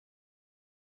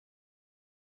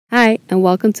Hi, and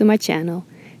welcome to my channel.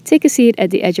 Take a seat at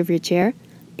the edge of your chair,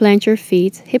 plant your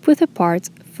feet hip-width apart,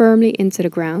 firmly into the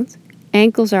ground.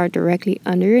 Ankles are directly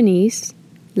under your knees.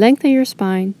 Lengthen your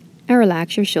spine and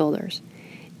relax your shoulders.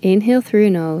 Inhale through your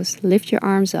nose, lift your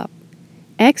arms up.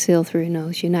 Exhale through your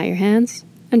nose, unite your hands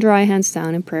and draw your hands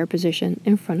down in prayer position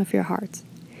in front of your heart.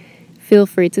 Feel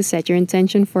free to set your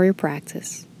intention for your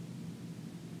practice.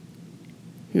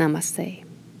 Namaste.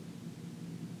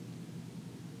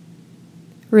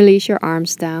 Release your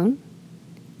arms down.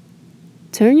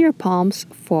 Turn your palms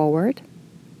forward.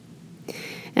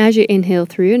 As you inhale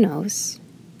through your nose,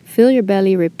 fill your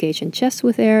belly, ribcage, and chest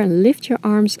with air and lift your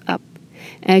arms up.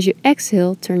 As you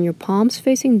exhale, turn your palms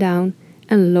facing down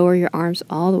and lower your arms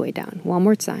all the way down. One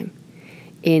more time.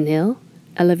 Inhale,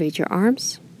 elevate your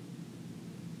arms.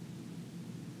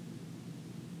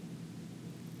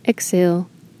 Exhale,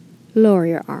 lower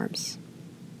your arms.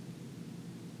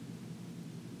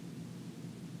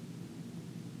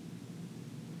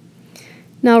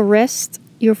 Now rest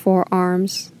your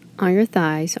forearms on your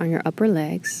thighs, on your upper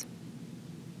legs,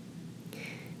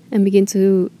 and begin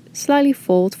to slightly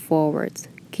fold forward.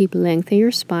 Keep length in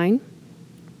your spine.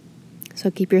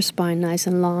 So keep your spine nice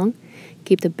and long.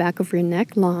 Keep the back of your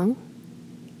neck long.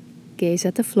 Gaze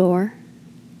at the floor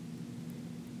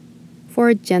for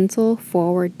a gentle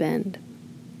forward bend.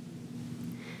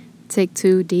 Take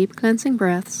 2 deep cleansing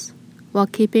breaths while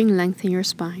keeping length in your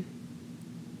spine.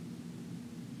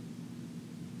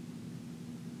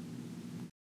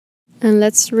 And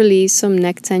let's release some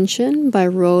neck tension by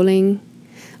rolling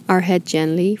our head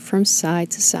gently from side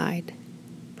to side.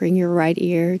 Bring your right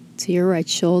ear to your right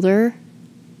shoulder.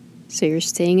 So you're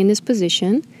staying in this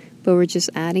position, but we're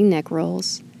just adding neck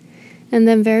rolls. And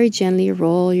then very gently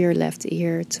roll your left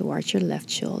ear towards your left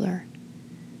shoulder.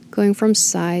 Going from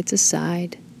side to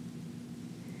side.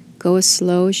 Go as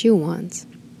slow as you want.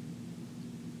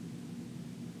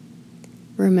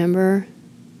 Remember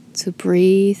to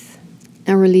breathe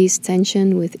and release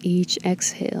tension with each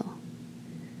exhale.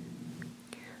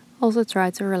 Also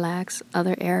try to relax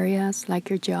other areas like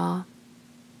your jaw,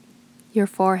 your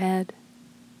forehead,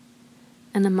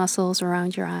 and the muscles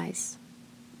around your eyes.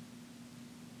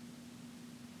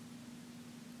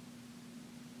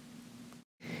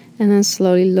 And then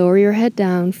slowly lower your head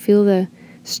down. Feel the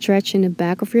stretch in the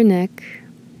back of your neck.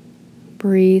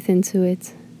 Breathe into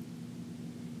it.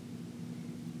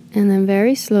 And then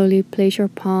very slowly place your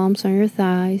palms on your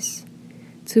thighs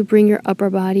to bring your upper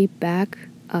body back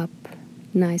up,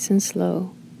 nice and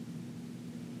slow.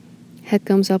 Head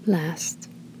comes up last.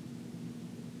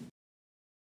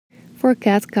 For a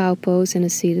cat-cow pose in a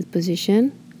seated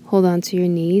position, hold on to your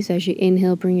knees. As you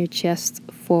inhale, bring your chest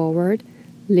forward,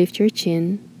 lift your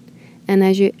chin. And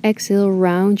as you exhale,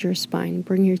 round your spine,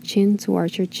 bring your chin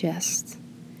towards your chest.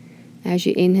 As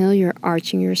you inhale, you're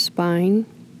arching your spine.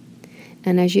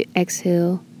 And as you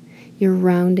exhale, you're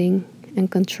rounding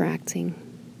and contracting.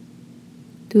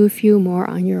 Do a few more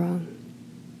on your own.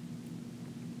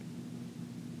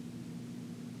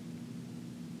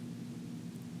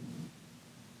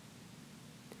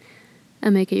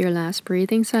 And make it your last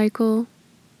breathing cycle.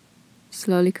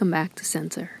 Slowly come back to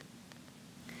center.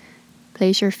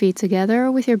 Place your feet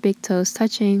together with your big toes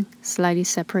touching. Slightly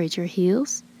separate your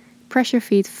heels. Press your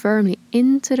feet firmly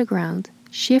into the ground.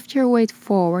 Shift your weight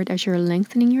forward as you're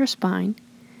lengthening your spine.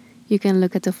 You can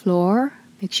look at the floor,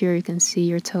 make sure you can see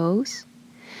your toes,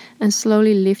 and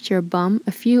slowly lift your bum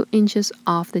a few inches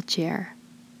off the chair.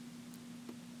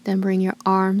 Then bring your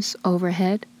arms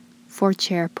overhead for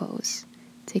chair pose.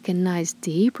 Take a nice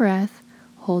deep breath,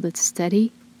 hold it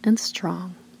steady and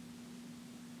strong.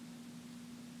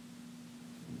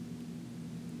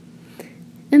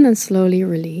 And then slowly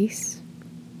release.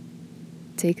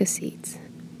 Take a seat.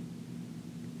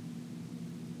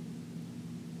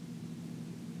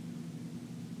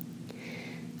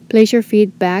 Place your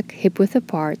feet back hip-width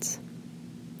apart.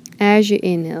 As you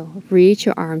inhale, reach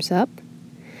your arms up.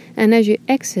 And as you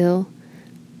exhale,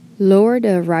 lower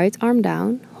the right arm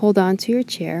down. Hold on to your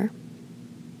chair.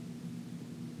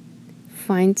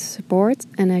 Find support.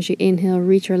 And as you inhale,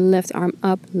 reach your left arm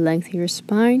up, lengthen your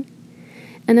spine.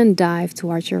 And then dive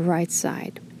towards your right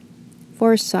side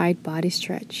for a side body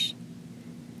stretch.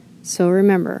 So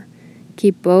remember,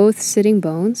 keep both sitting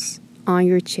bones on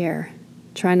your chair.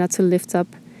 Try not to lift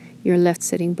up your left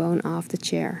sitting bone off the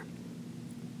chair.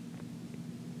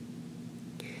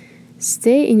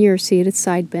 Stay in your seated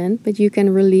side bend, but you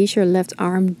can release your left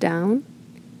arm down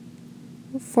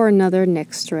for another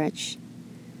neck stretch.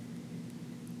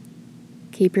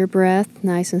 Keep your breath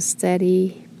nice and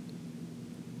steady.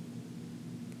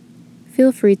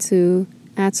 Feel free to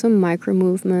add some micro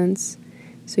movements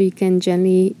so you can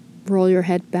gently Roll your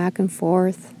head back and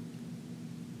forth.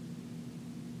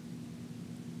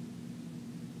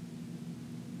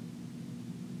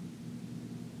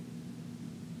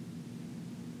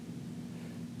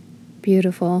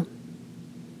 Beautiful.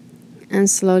 And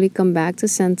slowly come back to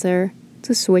center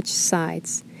to switch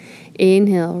sides.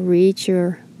 Inhale, reach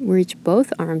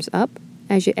both arms up.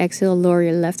 As you exhale, lower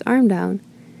your left arm down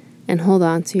and hold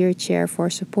on to your chair for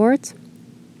support.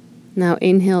 Now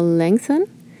inhale, lengthen,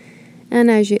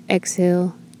 and as you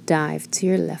exhale, dive to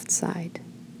your left side.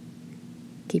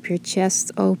 Keep your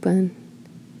chest open.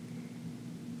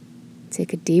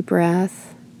 Take a deep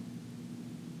breath.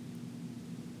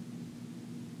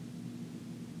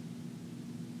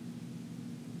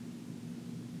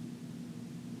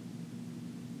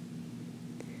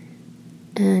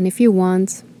 And if you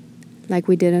want, like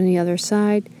we did on the other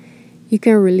side, you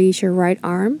can release your right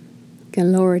arm. You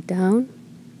can lower it down.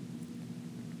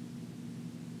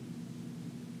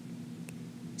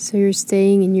 So you're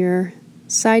staying in your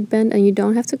side bend and you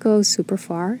don't have to go super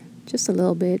far, just a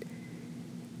little bit.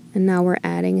 And now we're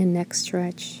adding a neck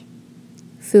stretch.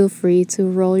 Feel free to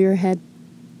roll your head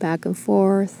back and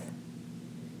forth,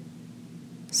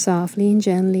 softly and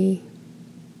gently.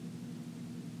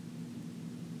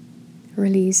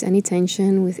 Release any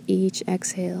tension with each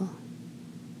exhale.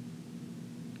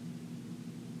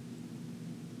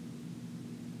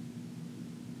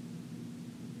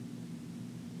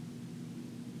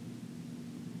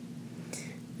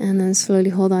 And then slowly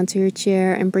hold on to your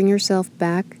chair and bring yourself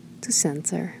back to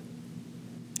center.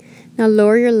 Now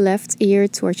lower your left ear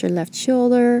towards your left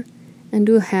shoulder and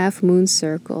do half moon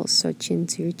circles. So chin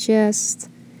to your chest,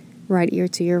 right ear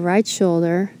to your right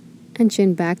shoulder, and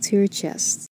chin back to your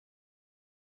chest.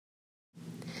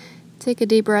 Take a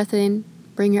deep breath in,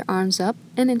 bring your arms up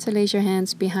and interlace your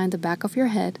hands behind the back of your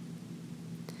head.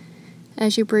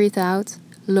 As you breathe out,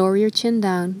 lower your chin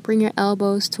down, bring your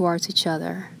elbows towards each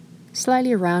other,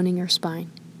 slightly rounding your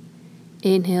spine.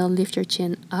 Inhale, lift your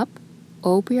chin up,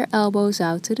 open your elbows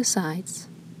out to the sides.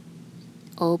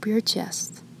 Open your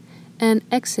chest. And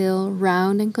exhale,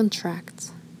 round and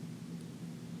contract.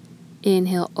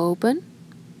 Inhale, open.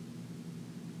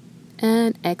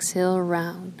 And exhale,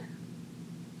 round.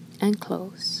 And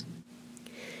close.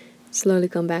 Slowly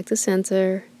come back to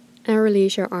center and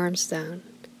release your arms down.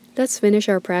 Let's finish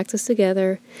our practice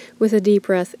together with a deep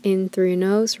breath in through your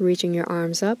nose, reaching your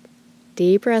arms up.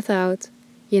 Deep breath out.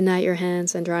 Unite your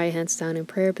hands and draw your hands down in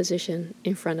prayer position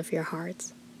in front of your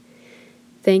heart.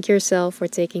 Thank yourself for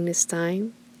taking this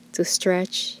time to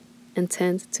stretch and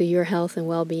tend to your health and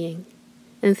well-being.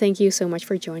 And thank you so much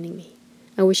for joining me.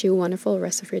 I wish you a wonderful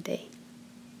rest of your day.